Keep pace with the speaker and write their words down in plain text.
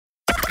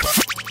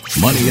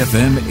Money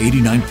FM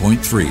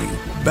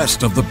 89.3,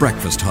 best of the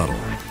breakfast huddle.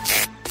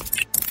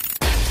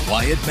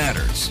 Why it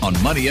matters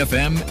on Money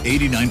FM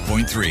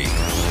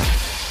 89.3.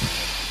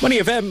 Money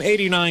FM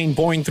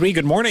 89.3.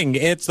 Good morning.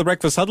 It's the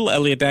Breakfast Huddle.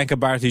 Elliot Danker,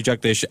 Bharati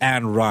Jagdish,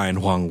 and Ryan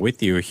Huang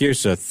with you.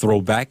 Here's a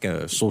throwback,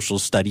 a social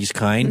studies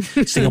kind.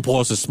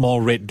 Singapore is a small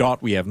red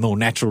dot. We have no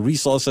natural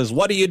resources.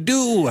 What do you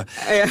do?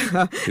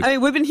 I mean,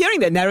 we've been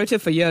hearing that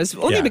narrative for years,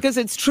 only because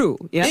it's true.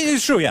 Yeah? It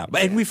is true, yeah.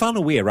 And we found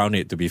a way around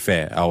it, to be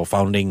fair. Our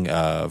founding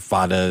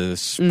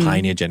fathers,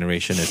 pioneer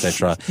generation,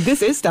 etc.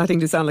 This is starting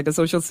to sound like a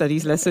social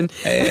studies lesson.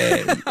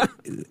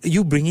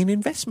 You bring in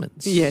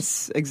investments.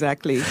 Yes,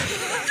 exactly.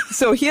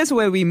 So here's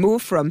where we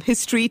move from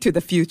history to the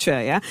future.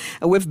 Yeah,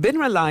 we've been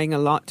relying a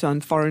lot on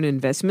foreign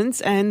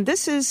investments, and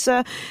this is,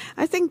 I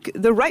think,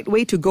 the right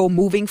way to go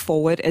moving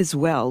forward as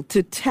well,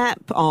 to tap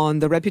on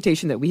the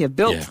reputation that we have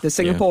built, the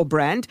Singapore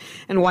brand,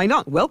 and why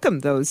not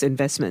welcome those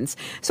investments?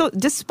 So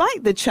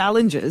despite the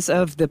challenges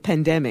of the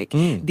pandemic,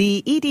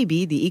 the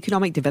EDB, the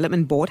Economic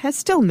Development Board, has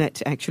still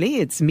met, actually,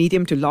 its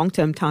medium to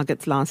long-term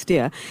targets last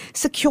year,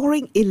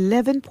 securing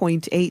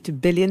 11.8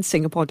 billion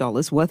Singapore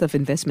dollars worth of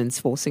investments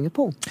for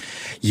Singapore.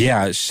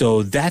 Yeah,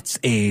 so that's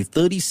a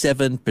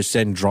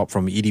 37% drop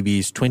from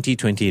EDB's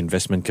 2020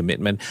 investment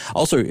commitment.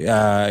 Also,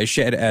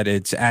 shared at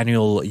its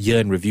annual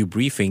year-in-review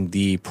briefing,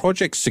 the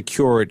projects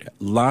secured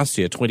last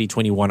year,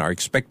 2021, are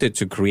expected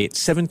to create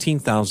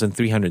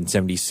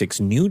 17,376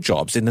 new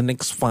jobs in the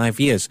next 5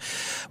 years,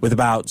 with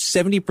about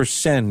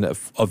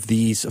 70% of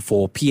these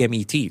for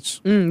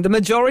PMETs. The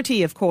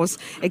majority, of course,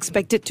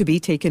 expected to be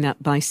taken up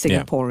by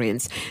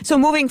Singaporeans. So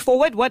moving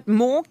forward, what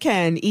more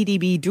can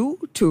EDB do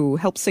to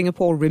help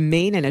Singapore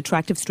remain an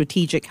attractive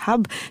strategic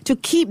hub to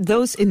keep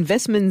those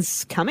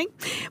investments coming?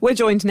 We're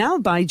joined now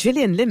by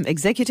Gillian Lim,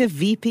 Executive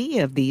VP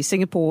of the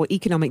Singapore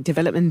Economic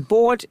Development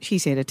Board.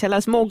 She's here to tell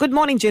us more. Good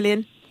morning,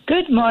 Gillian.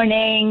 Good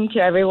morning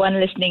to everyone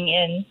listening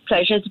in.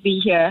 Pleasure to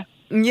be here.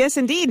 Yes,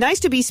 indeed. Nice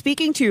to be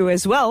speaking to you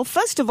as well.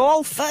 First of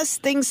all,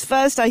 first things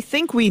first, I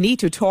think we need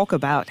to talk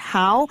about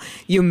how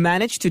you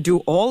managed to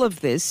do all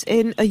of this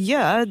in a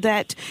year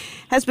that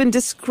has been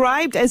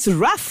described as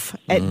rough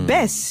at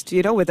best,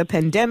 you know, with the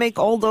pandemic,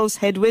 all those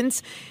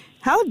headwinds.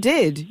 How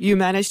did you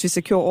manage to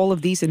secure all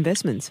of these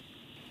investments?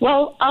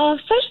 Well,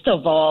 first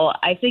of all,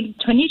 I think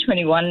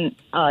 2021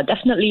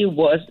 definitely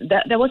was,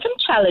 there were some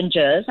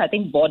challenges. I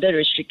think border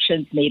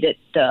restrictions made it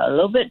a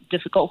little bit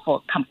difficult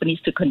for companies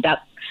to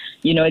conduct,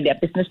 you know, their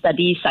business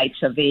studies, site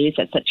surveys,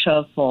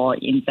 etc. for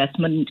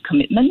investment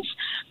commitments.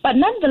 But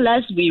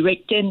nonetheless, we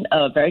raked in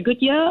a very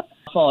good year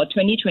for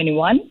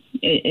 2021.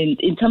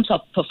 In terms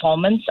of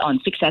performance on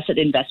fixed asset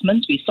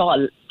investments, we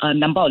saw a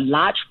number of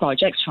large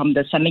projects from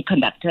the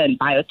semiconductor and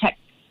biotech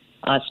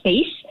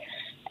space.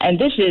 And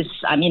this is,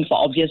 I mean,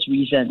 for obvious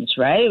reasons,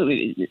 right?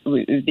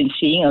 We've been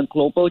seeing a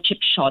global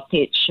chip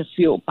shortage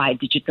fueled by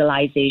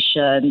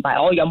digitalization, by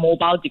all your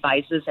mobile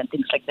devices and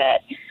things like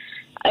that.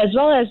 As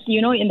well as,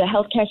 you know, in the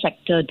healthcare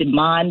sector,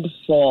 demand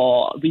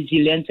for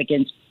resilience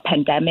against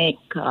pandemic,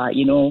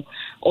 you know,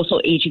 also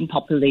aging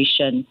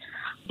population.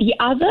 The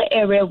other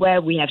area where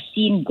we have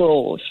seen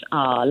growth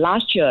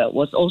last year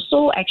was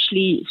also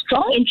actually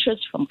strong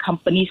interest from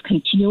companies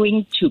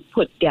continuing to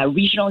put their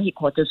regional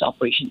headquarters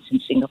operations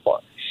in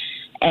Singapore.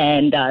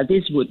 And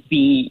this would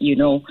be, you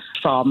know,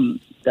 from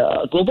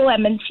the global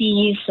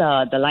MNCs,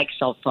 the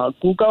likes of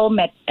Google,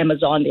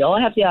 Amazon, they all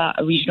have their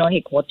regional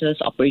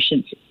headquarters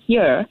operations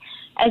here,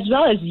 as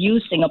well as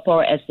use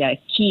Singapore as their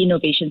key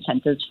innovation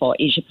centers for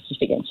Asia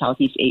Pacific and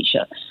Southeast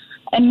Asia.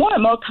 And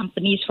more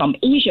companies from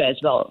Asia as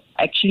well,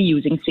 actually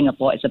using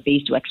Singapore as a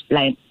base to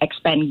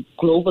expand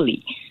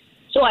globally.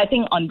 So I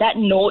think on that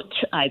note,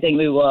 I think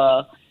we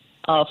were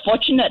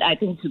fortunate, I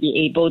think, to be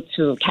able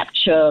to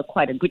capture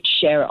quite a good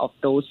share of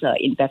those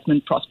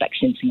investment prospects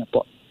in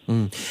Singapore.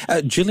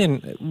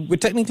 Gillian, we're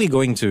technically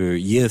going to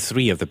year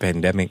 3 of the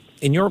pandemic.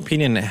 In your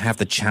opinion, have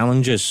the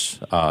challenges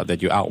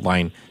that you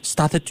outlined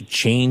started to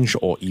change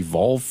or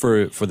evolve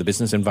for the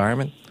business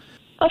environment?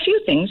 A few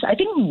things. I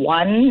think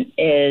one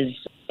is,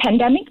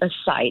 pandemic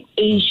aside,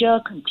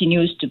 Asia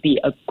continues to be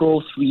a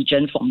growth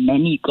region for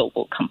many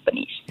global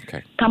companies.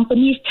 Okay.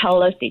 Companies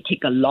tell us they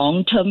take a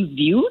long-term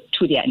view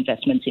to their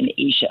investments in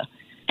Asia.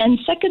 And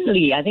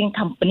secondly, I think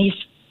companies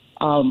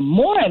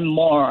more and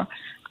more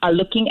are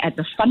looking at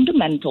the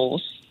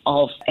fundamentals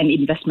of an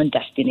investment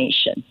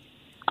destination.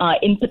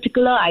 In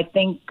particular, I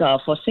think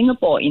for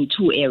Singapore in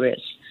 2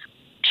 areas,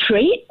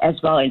 trade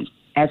as well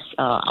as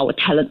our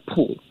talent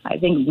pool. I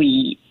think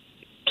we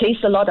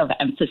place a lot of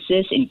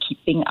emphasis in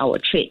keeping our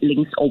trade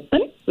links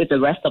open with the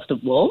rest of the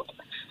world.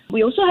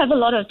 We also have a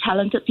lot of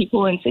talented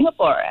people in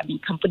Singapore. I mean,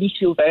 companies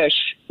feel very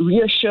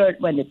reassured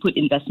when they put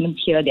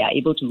investments here. They are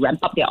able to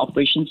ramp up their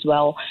operations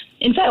well.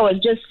 In fact, I was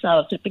just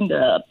flipping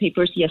the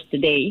papers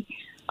yesterday.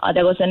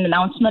 There was an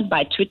announcement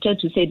by Twitter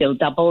to say they'll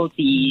double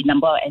the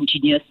number of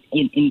engineers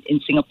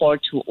in Singapore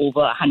to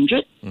over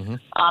 100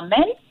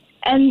 men.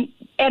 And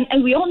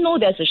we all know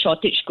there's a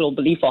shortage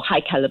globally for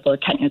high caliber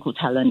technical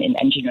talent in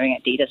engineering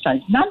and data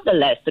science.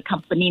 Nonetheless, the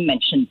company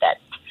mentioned that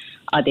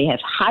They have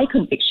high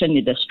conviction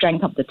in the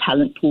strength of the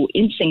talent pool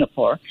in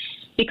Singapore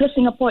because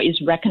Singapore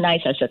is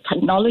recognized as a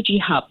technology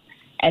hub,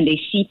 and they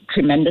see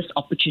tremendous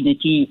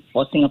opportunity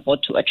for Singapore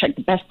to attract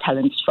the best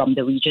talents from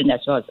the region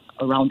as well as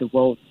around the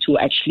world to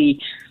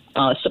actually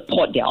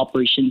support their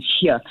operations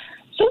here.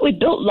 So we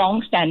built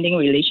long-standing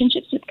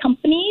relationships with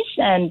companies,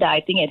 and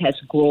I think it has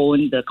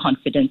grown the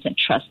confidence and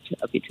trust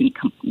between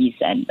companies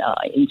and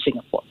in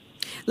Singapore.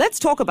 Let's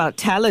talk about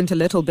talent a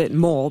little bit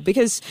more,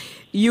 because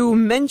you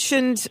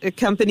mentioned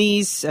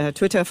companies,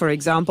 Twitter, for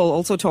example,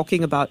 also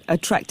talking about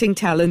attracting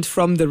talent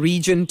from the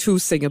region to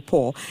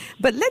Singapore.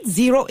 But let's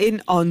zero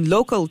in on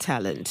local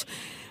talent.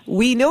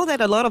 We know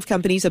that a lot of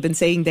companies have been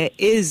saying there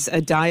is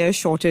a dire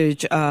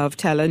shortage of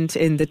talent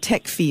in the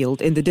tech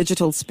field, in the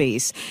digital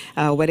space,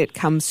 when it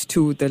comes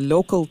to the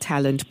local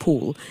talent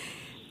pool.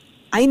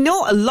 I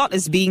know a lot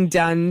is being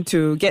done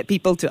to get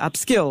people to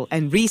upskill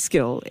and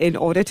reskill in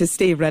order to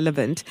stay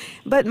relevant.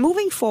 But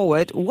moving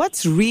forward,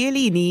 what's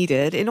really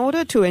needed in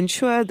order to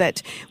ensure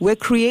that we're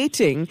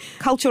creating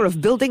a culture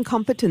of building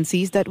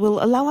competencies that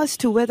will allow us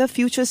to weather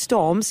future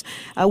storms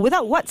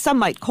without what some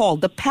might call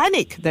the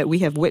panic that we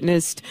have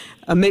witnessed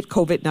amid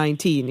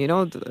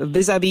Covid-19,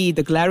 vis-a-vis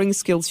the glaring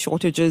skills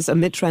shortages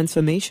amid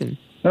transformation?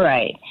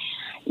 Right.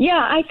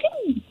 Yeah, I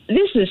think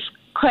this is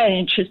quite an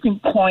interesting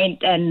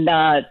point, and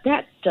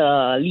that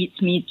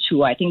leads me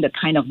to, I think, the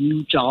kind of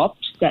new jobs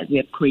that we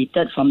have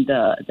created from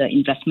the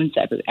investments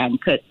that we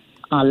anchored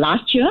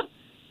last year.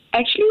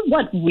 Actually,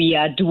 what we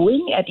are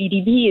doing at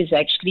EDB is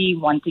actually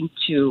wanting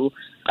to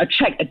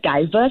attract a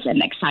diverse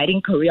and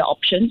exciting career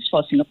options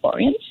for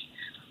Singaporeans.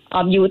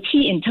 You would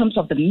see in terms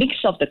of the mix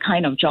of the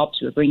kind of jobs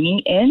we're bringing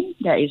in,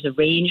 there is a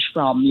range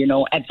from,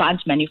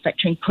 advanced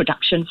manufacturing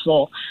production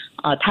floor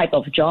type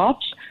of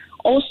jobs.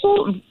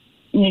 Also,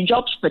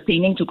 jobs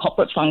pertaining to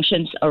corporate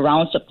functions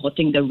around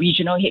supporting the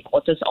regional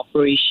headquarters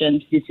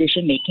operations,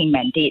 decision-making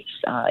mandates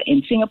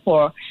in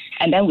Singapore.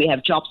 And then we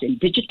have jobs in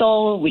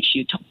digital, which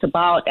you talked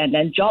about, and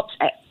then jobs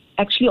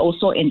actually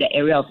also in the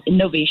area of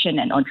innovation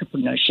and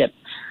entrepreneurship.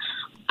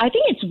 I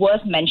think it's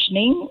worth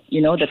mentioning,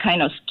 the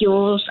kind of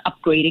skills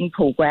upgrading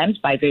programs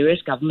by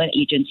various government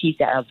agencies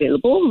that are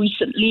available.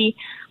 Recently,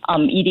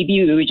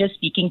 EDB, we were just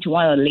speaking to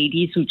one of the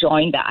ladies who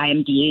joined the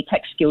IMDA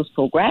Tech Skills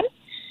Program.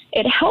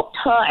 It helped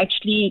her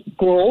actually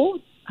grow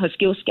her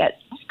skill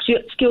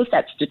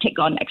sets to take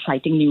on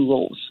exciting new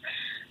roles.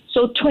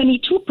 So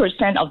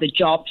 22% of the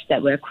jobs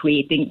that we're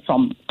creating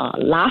from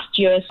last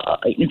year's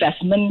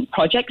investment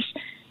projects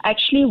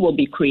actually will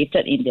be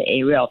created in the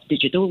area of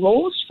digital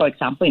roles, for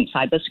example, in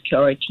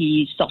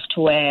cybersecurity,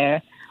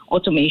 software,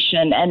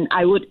 automation. And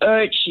I would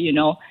urge,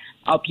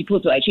 our people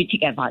to actually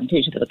take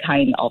advantage of the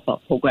kind of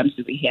programs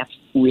that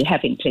we have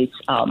in place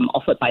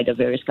offered by the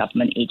various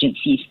government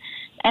agencies.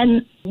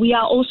 And we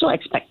are also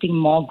expecting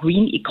more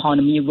green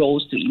economy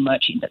roles to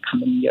emerge in the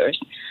coming years.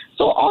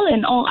 So all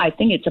in all, I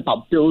think it's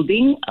about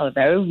building a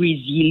very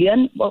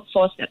resilient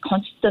workforce that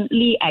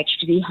constantly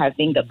actually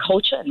having the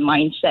culture and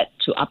mindset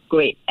to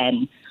upgrade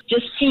and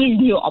just seize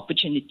new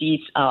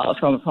opportunities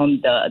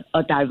from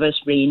a diverse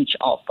range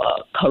of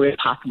career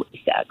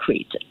pathways that are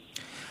created.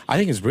 I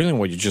think it's brilliant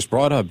what you just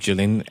brought up,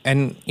 Jillian.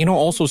 And,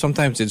 also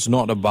sometimes it's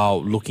not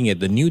about looking at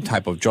the new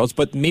type of jobs,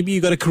 but maybe you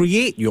got to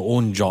create your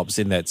own jobs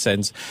in that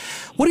sense.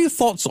 What are your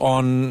thoughts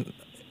on,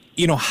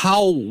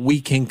 how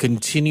we can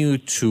continue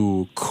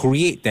to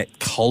create that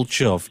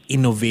culture of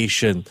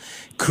innovation,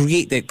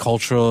 create that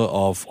culture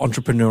of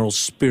entrepreneurial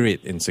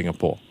spirit in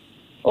Singapore?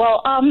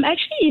 Well,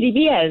 actually,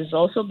 EDB has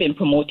also been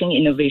promoting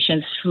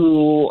innovations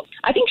through,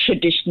 I think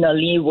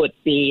traditionally would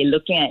be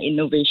looking at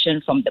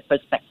innovation from the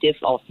perspective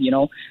of,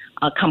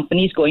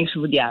 companies going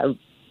through their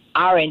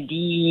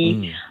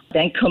R&D,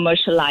 then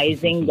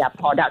commercializing their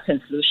products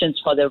and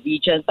solutions for the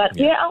region. But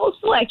they are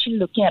also actually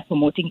looking at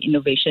promoting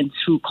innovation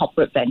through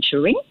corporate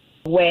venturing,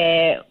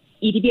 where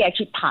EDB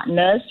actually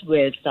partners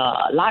with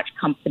large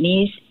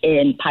companies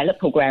in pilot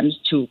programs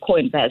to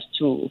co-invest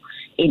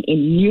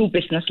in new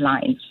business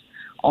lines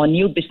or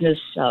new business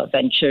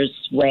ventures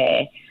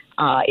where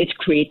it's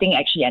creating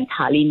actually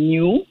entirely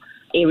new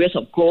areas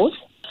of growth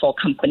for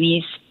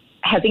companies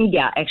having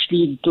their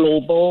actually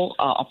global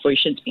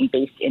operations being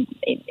based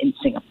in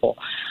Singapore.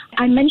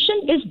 I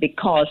mentioned this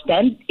because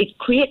then it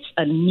creates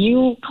a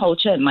new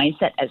culture and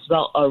mindset as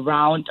well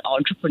around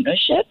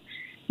entrepreneurship.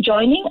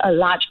 Joining a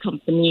large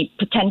company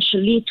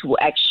potentially to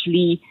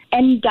actually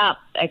end up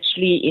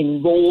actually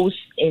in roles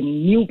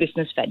in new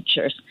business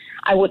ventures.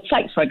 I would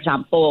cite, for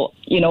example,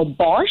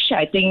 Bosch.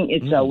 I think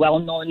it's a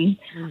well-known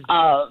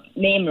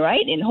name,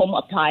 right, in home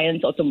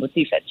appliance,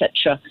 automotive,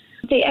 etc.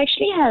 They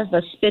actually have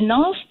a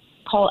spin-off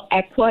called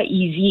Aqua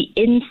Easy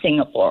in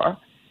Singapore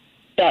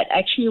that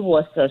actually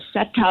was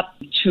set up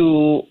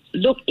to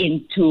look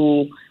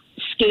into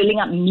scaling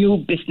up new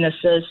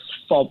businesses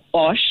for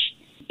Bosch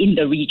in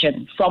the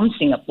region from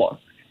Singapore.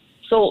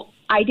 So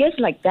ideas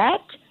like that,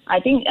 I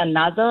think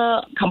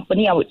another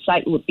company I would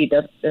cite would be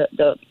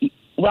the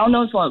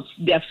well-known for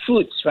their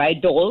fruits,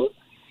 right, Dole.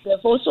 They've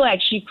also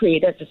actually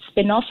created a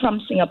spin-off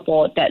from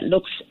Singapore that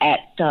looks at,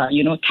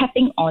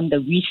 tapping on the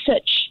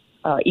research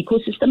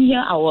ecosystem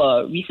here,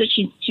 our research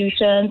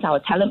institutions, our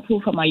talent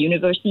pool from our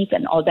universities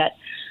and all that,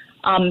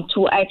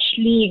 to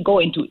actually go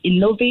into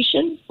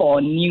innovation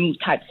for new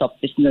types of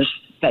business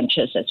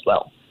ventures as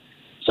well.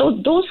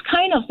 So those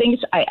kind of things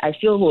I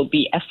feel will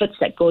be efforts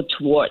that go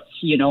towards,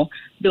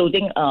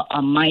 building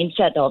a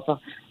mindset of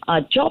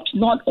jobs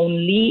not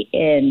only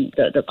in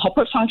the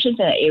corporate functions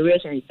and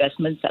areas and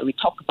investments that we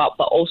talk about,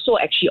 but also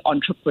actually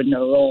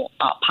entrepreneurial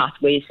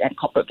pathways and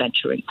corporate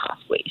venturing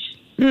pathways.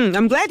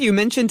 I'm glad you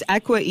mentioned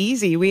Aqua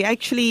Easy. We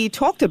actually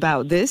talked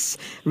about this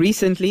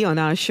recently on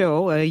our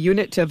show, a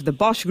unit of the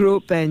Bosch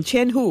Group and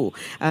Chien Hu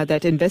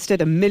that invested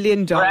 $1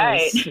 million,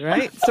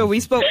 right? So we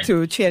spoke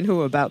to Chien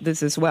Hu about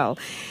this as well.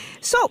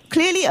 So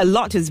clearly a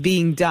lot is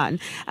being done.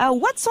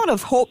 What sort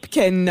of hope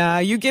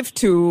can you give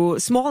to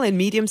small and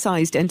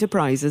medium-sized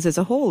enterprises as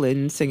a whole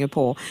in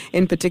Singapore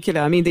in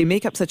particular? I mean, they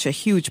make up such a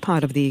huge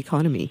part of the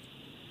economy.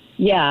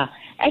 Yeah,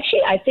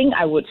 actually, I think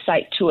I would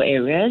cite two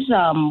areas.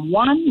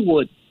 One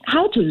would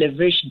how to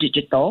leverage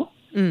digital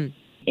in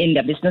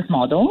their business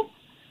model.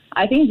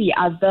 I think the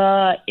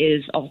other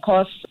is, of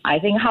course, I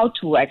think how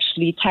to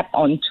actually tap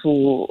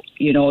onto,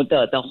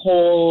 the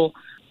whole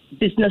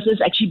businesses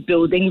actually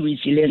building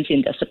resilience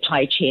in the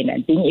supply chain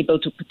and being able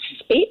to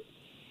participate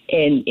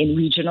in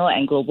regional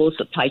and global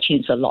supply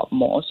chains a lot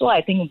more. So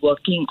I think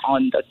working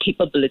on the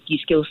capability,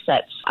 skill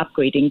sets,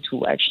 upgrading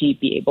to actually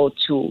be able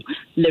to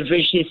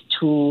leverage these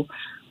two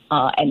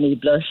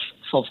enablers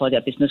for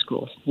their business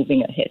growth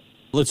moving ahead.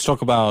 Let's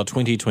talk about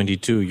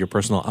 2022, your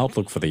personal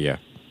outlook for the year.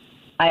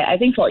 I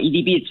think for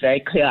EDB, it's very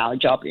clear our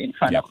job in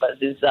front of us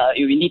is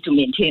we need to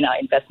maintain our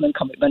investment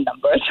commitment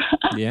numbers.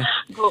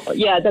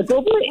 The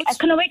global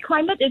economic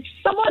climate is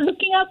somewhat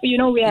looking up.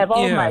 We have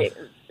all my...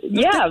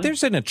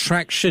 There's an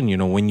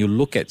attraction, when you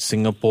look at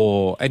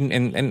Singapore,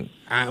 and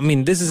I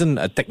mean, this isn't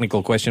a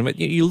technical question, but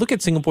you look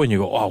at Singapore and you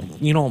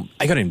go,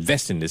 I got to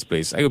invest in this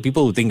place. I got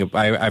people who think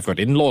I've got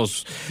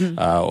in-laws,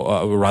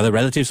 or rather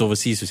relatives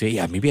overseas who say,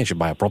 yeah, maybe I should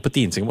buy a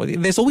property in Singapore.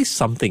 There's always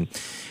something.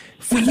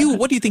 For you,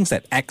 what do you think is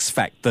that X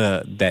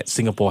factor that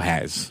Singapore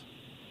has?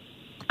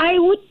 I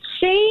would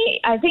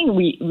say, I think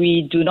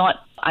we do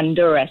not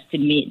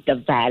underestimate the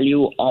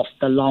value of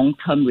the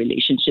long-term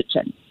relationships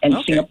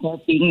and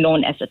Singapore being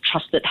known as a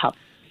trusted hub.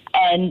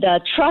 And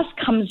trust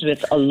comes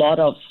with a lot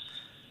of,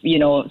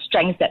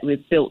 strengths that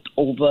we've built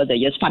over the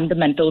years,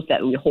 fundamentals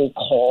that we hold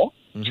core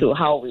to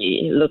how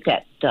we look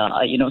at,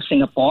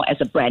 Singapore as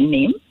a brand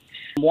name.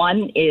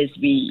 One is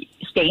we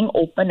staying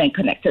open and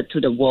connected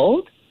to the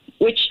world,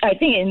 which I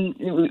think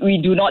we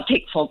do not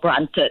take for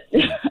granted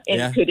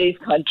in today's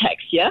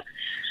context.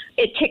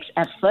 It takes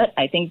effort,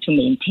 I think, to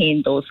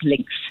maintain those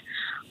links.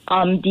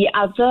 The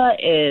other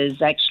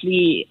is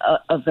actually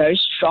a very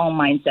strong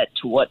mindset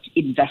towards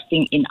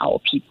investing in our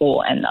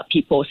people and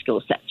people's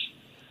skill sets.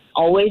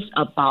 Always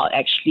about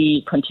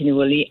actually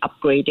continually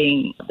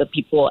upgrading the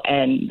people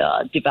and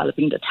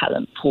developing the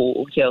talent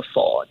pool here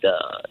for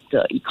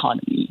the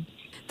economy.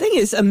 Thing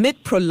is,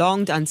 amid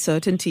prolonged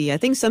uncertainty, I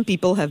think some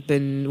people have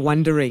been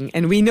wondering,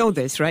 and we know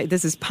this, right?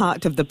 This is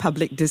part of the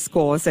public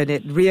discourse and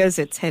it rears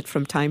its head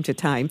from time to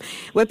time,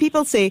 where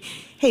people say,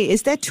 hey,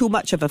 is there too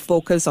much of a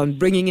focus on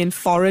bringing in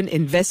foreign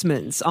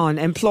investments, on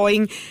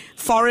employing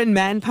foreign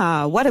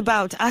manpower? What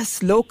about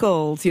us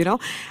locals,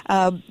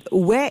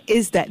 Where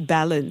is that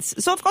balance?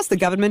 So, of course, the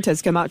government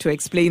has come out to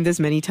explain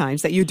this many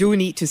times, that you do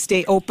need to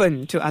stay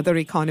open to other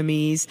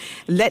economies,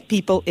 let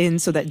people in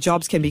so that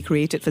jobs can be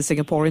created for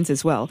Singaporeans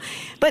as well.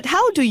 But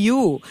how do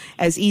you,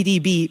 as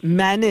EDB,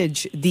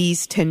 manage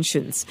these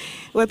tensions?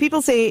 Where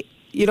people say,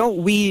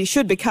 we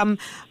should become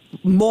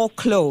more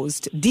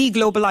closed.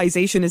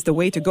 Deglobalization is the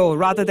way to go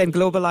rather than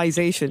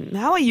globalization.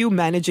 How are you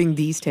managing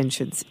these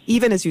tensions,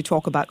 even as you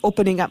talk about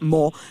opening up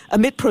more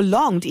amid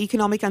prolonged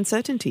economic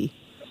uncertainty?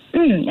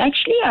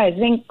 Actually, I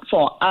think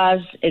for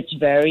us, it's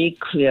very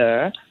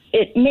clear.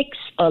 It makes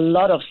a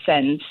lot of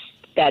sense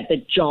that the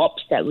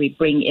jobs that we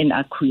bring in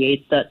are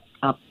created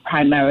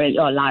primarily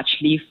or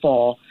largely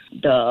for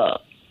the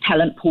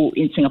talent pool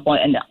in Singapore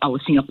and our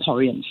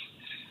Singaporeans.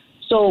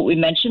 So we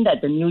mentioned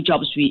that the new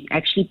jobs, we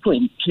actually put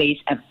in place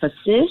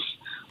emphasis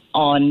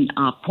on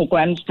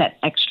programs that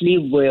actually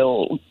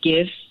will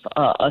give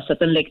a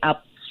certain leg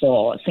up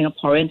for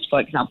Singaporeans. For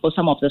example,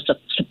 some of the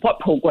support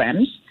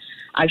programs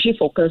actually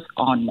focus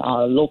on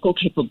local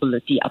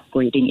capability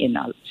upgrading in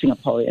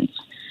Singaporeans.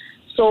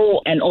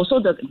 So, and also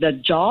the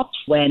jobs,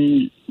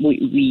 when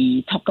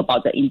we talk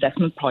about the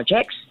investment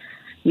projects,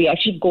 we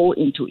actually go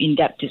into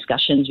in-depth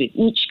discussions with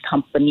each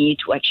company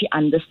to actually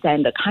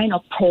understand the kind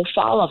of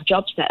profile of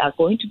jobs that are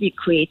going to be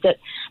created.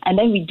 And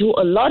then we do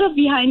a lot of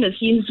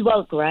behind-the-scenes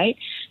work, right?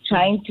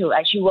 Trying to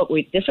actually work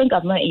with different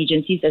government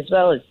agencies as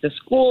well as the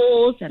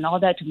schools and all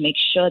that to make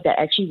sure that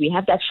actually we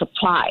have that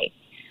supply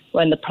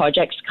when the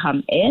projects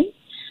come in.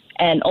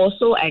 And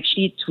also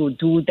actually to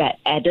do that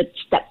added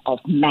step of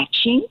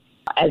matching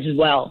as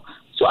well.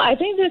 So I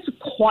think there's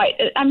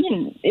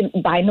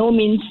by no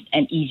means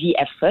an easy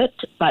effort,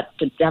 but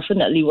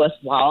definitely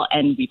worthwhile,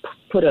 and we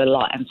put a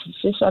lot of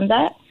emphasis on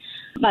that.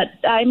 But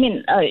I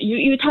mean,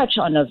 you touched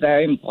on a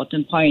very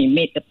important point. You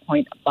made the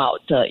point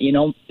about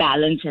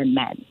balance and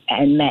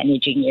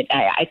managing it.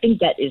 I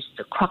think that is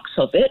the crux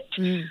of it.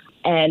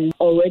 And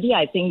already,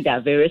 I think there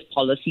are various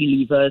policy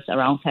levers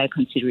around fair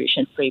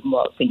consideration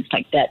framework, things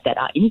like that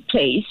are in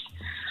place.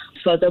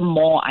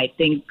 Furthermore, I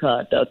think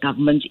the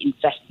government's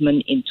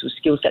investment into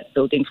skill set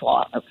building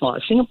for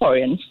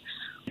Singaporeans,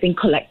 I think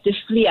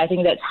collectively, I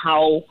think that's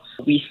how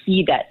we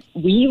see that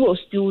we will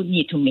still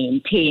need to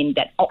maintain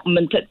that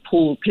augmented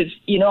pool because,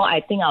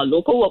 I think our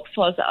local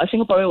workforce, our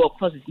Singaporean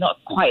workforce is not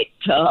quite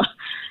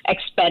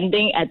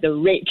expanding at the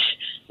rate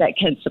that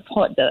can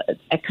support the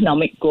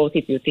economic growth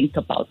if you think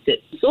about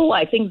it. So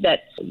I think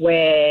that's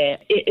where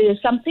it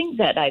is something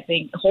that I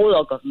think the whole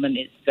of government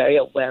is very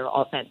aware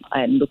of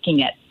and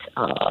looking at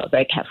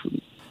very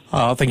carefully.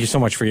 Thank you so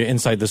much for your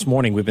insight this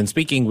morning. We've been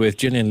speaking with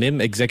Gillian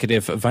Lim,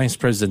 Executive Vice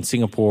President,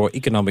 Singapore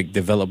Economic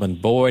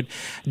Development Board.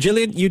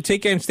 Gillian, you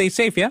take care and stay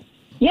safe, yeah?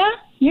 Yeah,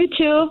 you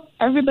too.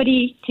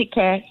 Everybody take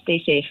care,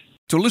 stay safe.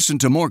 To listen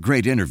to more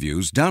great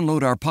interviews,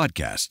 download our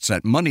podcasts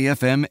at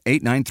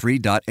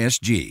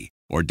moneyfm893.sg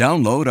or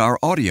download our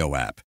audio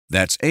app.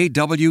 That's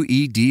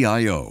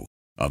AWEDIO.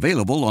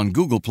 Available on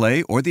Google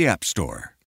Play or the App Store.